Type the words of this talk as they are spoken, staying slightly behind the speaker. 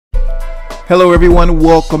Hello everyone,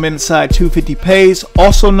 welcome inside 250 Pays,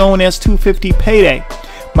 also known as 250 Payday.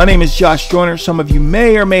 My name is Josh Joyner. Some of you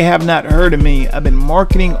may or may have not heard of me. I've been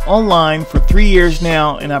marketing online for 3 years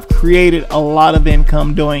now, and I've created a lot of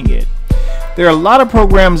income doing it. There are a lot of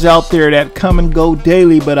programs out there that come and go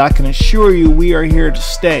daily, but I can assure you we are here to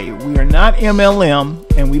stay. We are not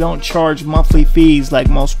MLM, and we don't charge monthly fees like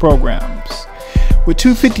most programs. With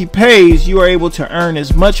 250 Pays, you are able to earn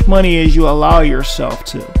as much money as you allow yourself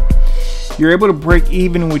to. You're able to break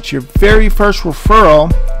even with your very first referral.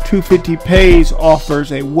 250 Pays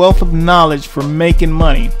offers a wealth of knowledge for making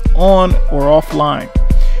money on or offline.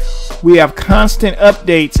 We have constant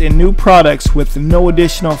updates and new products with no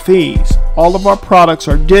additional fees. All of our products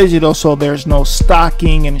are digital, so there's no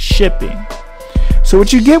stocking and shipping. So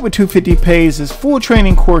what you get with 250 Pays is full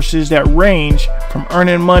training courses that range from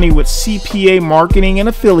earning money with CPA marketing and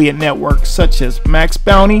affiliate networks such as Max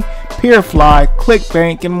Bounty, Peerfly,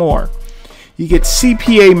 ClickBank, and more. You get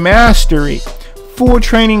CPA Mastery, full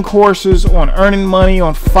training courses on earning money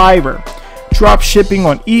on Fiverr, drop shipping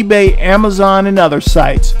on eBay, Amazon, and other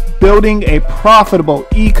sites, building a profitable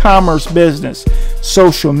e-commerce business,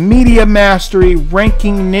 social media mastery,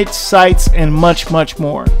 ranking niche sites, and much, much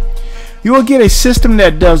more. You will get a system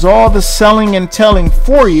that does all the selling and telling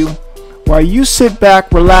for you while you sit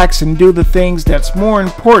back, relax, and do the things that's more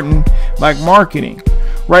important, like marketing.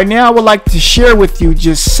 Right now, I would like to share with you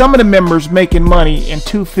just some of the members making money in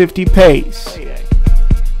 250 Pays. Hey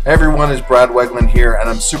everyone, it's Brad Wegland here, and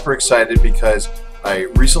I'm super excited because I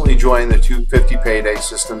recently joined the 250 Payday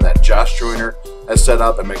system that Josh Joyner has set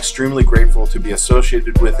up. I'm extremely grateful to be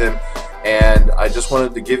associated with him, and I just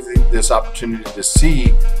wanted to give you this opportunity to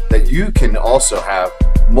see that you can also have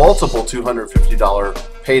multiple $250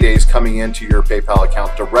 paydays coming into your PayPal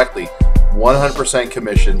account directly, 100%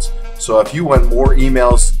 commissions. So if you want more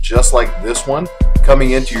emails just like this one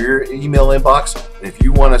coming into your email inbox, and if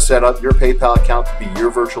you want to set up your PayPal account to be your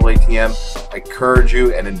virtual ATM, I encourage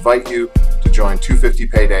you and invite you to join 250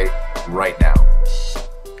 Payday right now.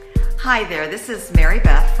 Hi there, this is Mary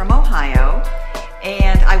Beth from Ohio,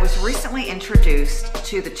 and I was recently introduced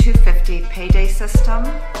to the 250 Payday system.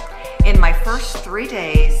 In my first 3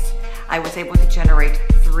 days, I was able to generate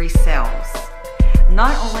 3 sales.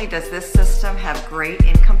 Not only does this system have great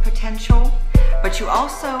income potential, but you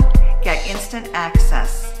also get instant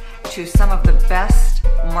access to some of the best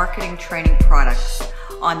marketing training products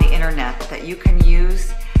on the internet that you can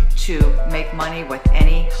use to make money with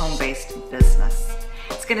any home-based business.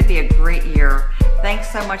 It's going to be a great year. Thanks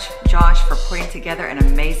so much, Josh, for putting together an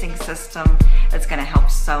amazing system that's going to help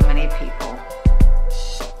so many people.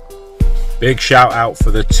 Big shout out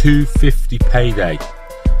for the 250 Payday.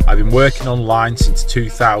 I've been working online since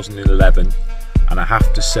 2011, and I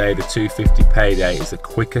have to say the 250 Payday is the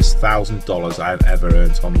quickest $1,000 I've ever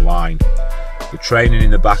earned online. The training in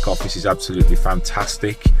the back office is absolutely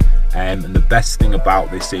fantastic, and the best thing about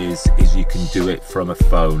this is you can do it from a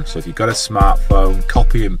phone. So if you've got a smartphone,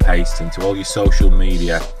 copy and paste into all your social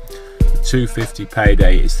media. The 250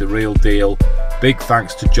 Payday is the real deal. Big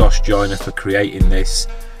thanks to Josh Joyner for creating this.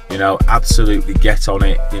 You know, absolutely get on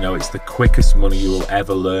it. You know, it's the quickest money you will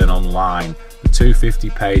ever learn online. The 250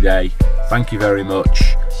 Payday. Thank you very much.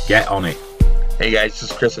 Get on it. Hey guys,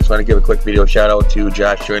 this is Chris. I just want to give a quick video shout out to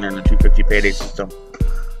Josh Joyner and the 250 Payday system.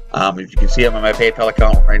 If you can see him on my PayPal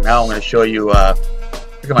account right now, I'm going to show you, look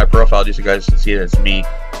at my profile just so you guys can see that it's me.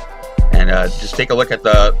 And just take a look at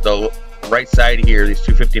the right side here, these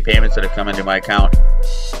 250 payments that have come into my account.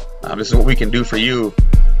 This is what we can do for you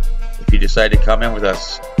if you decide to come in with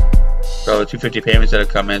us. So the 250 payments that have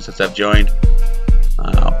come in since I've joined,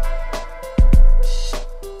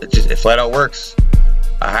 it flat out works.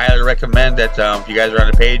 I highly recommend that if you guys are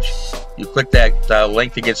on the page, you click that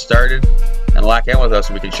link to get started and lock in with us,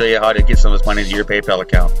 and we can show you how to get some of this money into your PayPal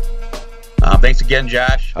account. Thanks again,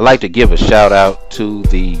 Josh. I'd like to give a shout out to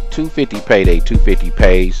the 250 Payday 250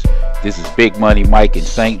 Pays. This is Big Money Mike in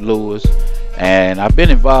St. Louis, and I've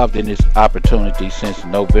been involved in this opportunity since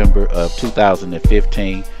November of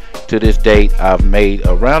 2015. To this date, I've made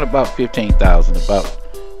around about 15,000,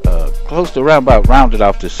 close to around about rounded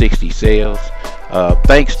off to 60 sales.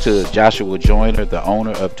 Thanks to Joshua Joyner, the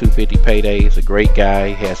owner of 250 Payday. He's a great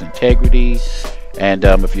guy, he has integrity, and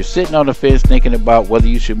if you're sitting on the fence thinking about whether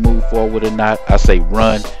you should move forward or not, I say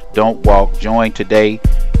run, don't walk. Join today,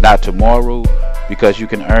 not tomorrow, because you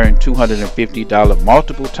can earn $250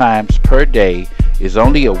 multiple times per day. It's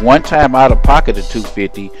only a one-time out-of-pocket of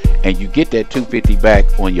 $250, and you get that $250 back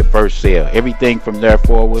on your first sale. Everything from there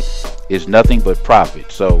forward is nothing but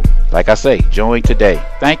profit. So, like I say, join today.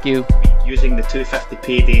 Thank you. Using the 250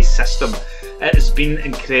 Payday system, It has been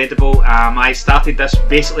incredible. I started this,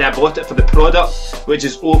 basically I bought it for the product, which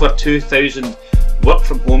is over 2,000 work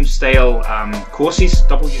from home style courses.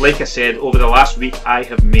 Like I said, over the last week I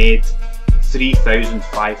have made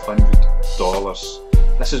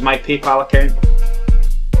 $3,500. This is my PayPal account.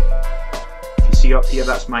 If you see up here,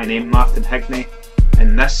 that's my name, Martin Higney.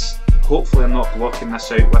 And this, hopefully I'm not blocking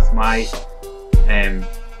this out with my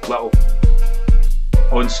little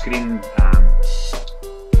on-screen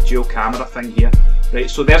dual camera thing here. Right,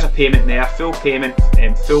 so there's a payment there, full payment,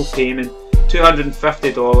 $250, $250,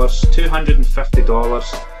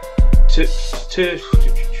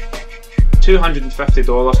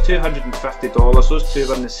 $250, those two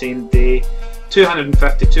were on the same day.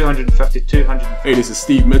 250, 250, 250. Hey, this is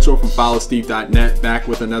Steve Mitchell from followsteve.net, back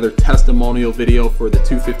with another testimonial video for the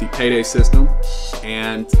 250 Payday system.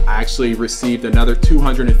 And I actually received another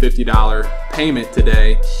 $250 payment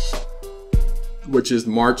today, which is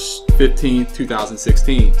March 15th,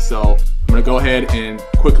 2016. So I'm gonna go ahead and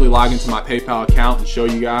quickly log into my PayPal account and show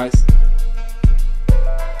you guys.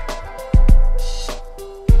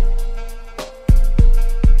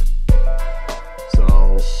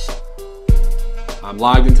 I'm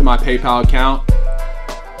logged into my PayPal account,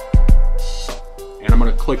 and I'm going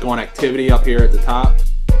to click on activity up here at the top.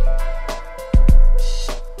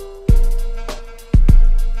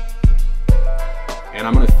 And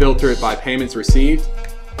I'm going to filter it by payments received.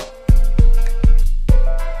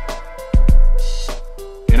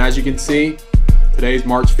 And as you can see, today's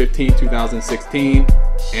March 15, 2016,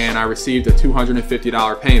 and I received a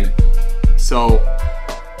 $250 payment. So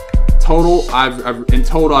in total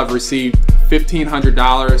I've received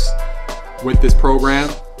 $1,500 with this program.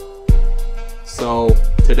 So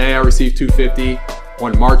today I received $250.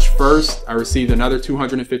 On March 1st, I received another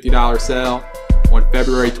 $250 sale. On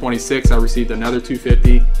February 26th, I received another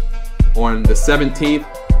 $250. On the 17th,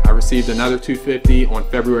 I received another $250. On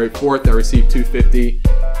February 4th, I received $250.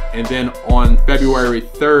 And then on February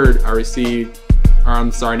 3rd, I received, or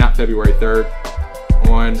I'm sorry, not February 3rd.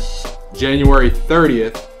 On January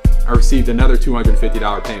 30th, I received another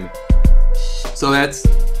 $250 payment. So that's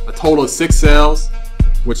a total of 6 sales,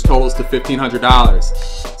 which totals to $1,500.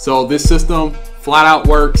 So this system flat out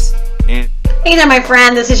works. And hey there, my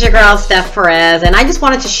friend, this is your girl Steph Perez, and I just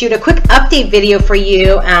wanted to shoot a quick update video for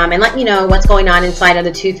you and let you know what's going on inside of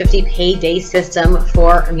the 250 Payday system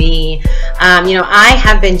for me. You know, I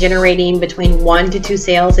have been generating between 1 to 2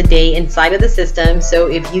 sales a day inside of the system. So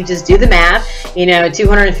if you just do the math, you know,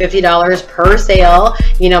 $250 per sale,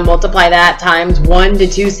 you know, multiply that times 1 to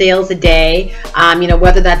 2 sales a day, you know,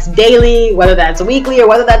 whether that's daily, whether that's weekly, or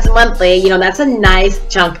whether that's monthly, you know, that's a nice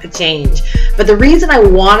chunk of change. But the reason I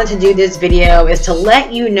wanted to do this video is to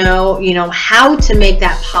let you know, how to make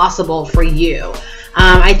that possible for you.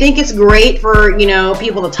 I think it's great for,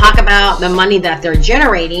 people to talk about the money that they're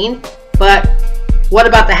generating, but what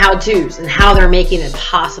about the how-tos and how they're making it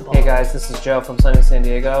possible? Hey guys, this is Joe from sunny San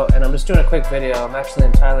Diego, and I'm just doing a quick video. I'm actually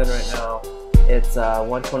in Thailand right now. It's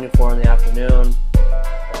 1:24 in the afternoon,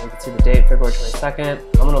 and you can see the date, February 22nd.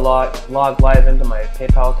 I'm going to log live into my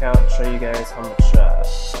PayPal account and show you guys how much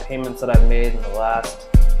payments that I've made in the last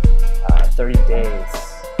 30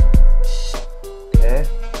 days. Okay.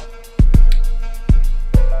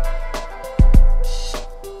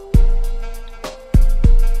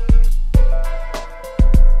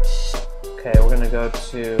 Okay, we're gonna go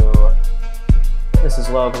to, this is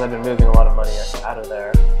low because I've been moving a lot of money out of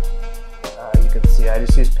there. You can see I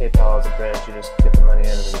just use PayPal as a bridge. You just get the money in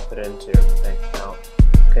and then you put it into your bank account.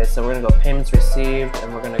 Okay, so we're gonna go payments received,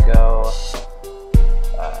 and we're gonna go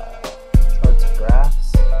charts and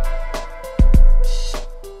graphs.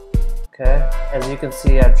 Okay, as you can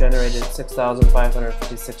see, I've generated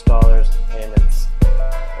 $6,556 in payments,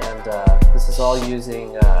 and this is all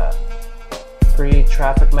using free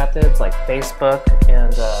traffic methods like Facebook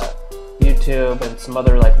and YouTube and some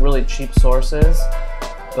other like really cheap sources.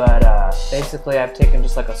 But basically I've taken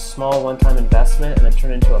just like a small one-time investment and it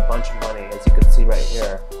turned into a bunch of money, as you can see right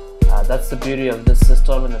here. That's the beauty of this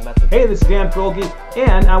system and the method. Hey, this is Dan Folke,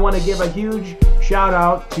 and I want to give a huge shout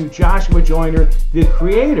out to Joshua Joyner, the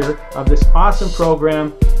creator of this awesome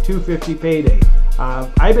program, 250 Payday.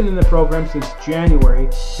 I've been in the program since January,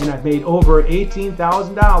 and I've made over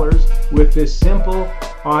 $18,000 with this simple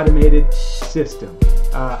automated system.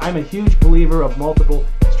 I'm a huge believer of multiple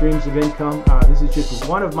streams of income. This is just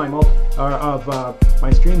one of my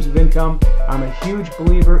my streams of income. I'm a huge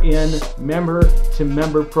believer in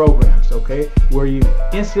member-to-member programs, okay, where you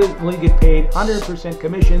instantly get paid 100%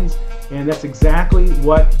 commissions, and that's exactly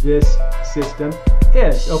what this system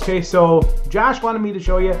is. Okay, so Josh wanted me to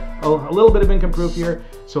show you a little bit of income proof here.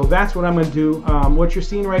 So that's what I'm going to do. What you're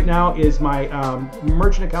seeing right now is my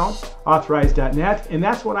merchant account, authorized.net, and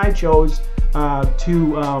that's what I chose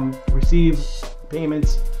to receive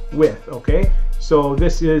payments with. Okay, so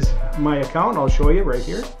this is my account. I'll show you right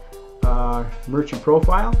here, merchant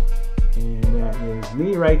profile, and that is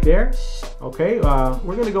me right there. Okay,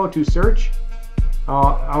 we're going to go to search.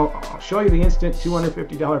 I'll show you the instant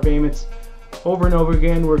 $250 payments over and over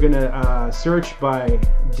again. We're going to search by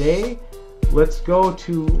day. Let's go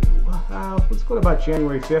to about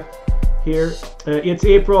January 5th here. It's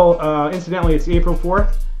April, incidentally, it's April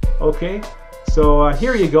 4th. Okay, so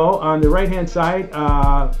here you go. On the right hand side,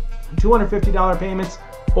 $250 payments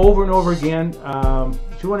over and over again,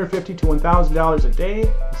 $250 to $1,000 a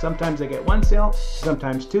day. Sometimes I get one sale,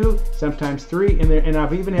 sometimes two, sometimes three, and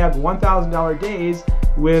I've even had $1,000 days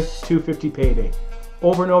with $250 payday.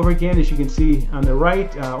 Over and over again, as you can see on the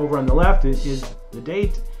right, over on the left is the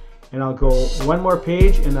date. And I'll go one more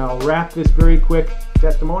page and I'll wrap this very quick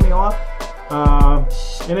testimonial up.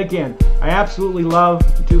 And again, I absolutely love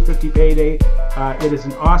the 250 Payday. It is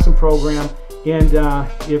an awesome program. And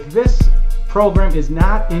if this program is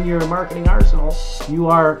not in your marketing arsenal, you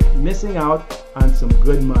are missing out on some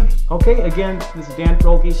good money. Okay, again, this is Dan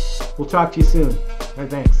Krolke. We'll talk to you soon. All right,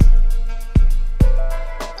 thanks.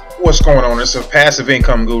 What's going on? It's a passive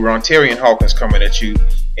income guru, Ontarian Hawkins, coming at you.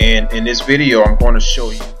 And in this video, I'm going to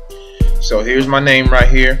show you. So here's my name right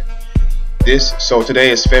here. So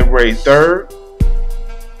today is February 3rd.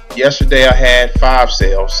 Yesterday I had 5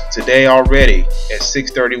 sales. Today already at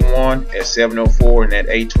 6:31, at 7:04, and at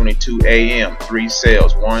 8:22 a.m. 3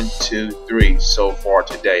 sales. 1, 2, 3 so far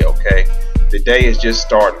today. Okay, the day is just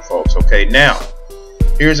starting, folks. Okay, now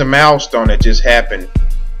here's a milestone that just happened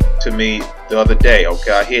to me the other day.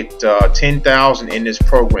 Okay, I hit 10,000 in this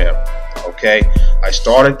program. Okay, I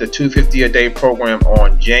started the 250 a day program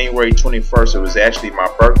on January 21st. It was actually my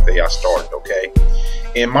birthday I started. Okay,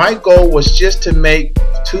 and my goal was just to make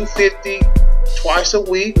 250 twice a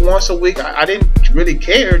week, once a week. I didn't really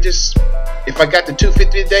care. Just if I got the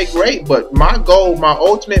 250 a day, great. But my goal, my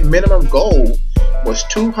ultimate minimum goal, was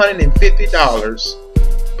 $250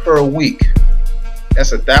 per week.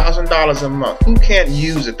 That's $1,000 a month. Who can't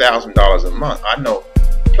use $1,000 a month? I know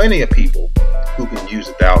plenty of people who can use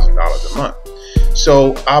 $1,000 a month.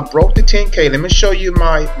 So I broke the 10K. Let me show you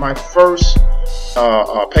my first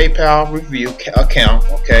PayPal review account.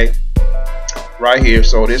 Okay, right here.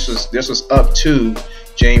 So this was up to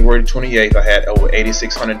January 28th. I had over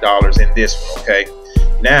 $8,600 in this one. Okay,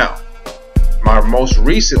 now my most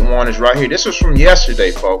recent one is right here. This was from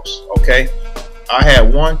yesterday, folks. Okay, I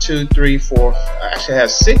had 1, 2, 3, 4. I actually had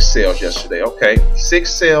 6 sales yesterday. Okay,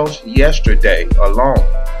 6 sales yesterday alone.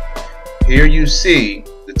 Here you see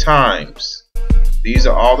the times. These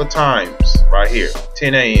are all the times right here.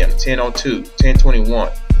 10 a.m., 10:02,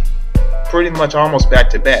 10:21. Pretty much almost back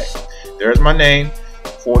to back. There's my name.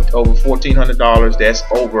 Over $1,400. That's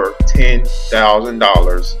over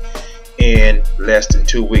 $10,000 in less than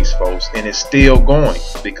 2 weeks, folks. And it's still going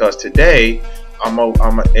because today I'm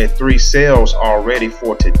at 3 sales already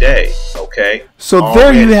for today. Okay. So already.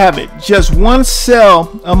 There you have it. Just 1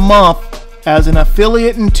 sale a month as an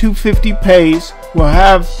affiliate in 250 Pays will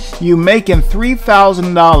have you making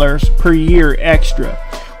 $3,000 per year extra.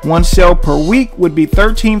 1 sale per week would be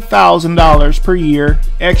 $13,000 per year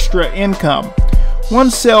extra income. 1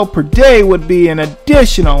 sale per day would be an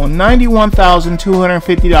additional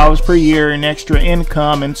 $91,250 per year in extra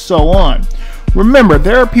income, and so on. Remember,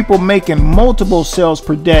 there are people making multiple sales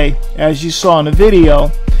per day, as you saw in the video,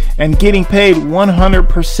 and getting paid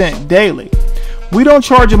 100% daily. We don't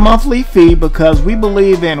charge a monthly fee because we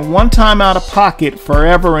believe in one time out of pocket,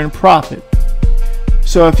 forever in profit.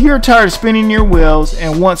 So if you're tired of spinning your wheels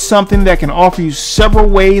and want something that can offer you several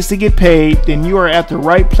ways to get paid, then you are at the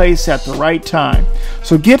right place at the right time.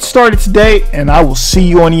 So get started today, and I will see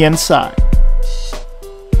you on the inside.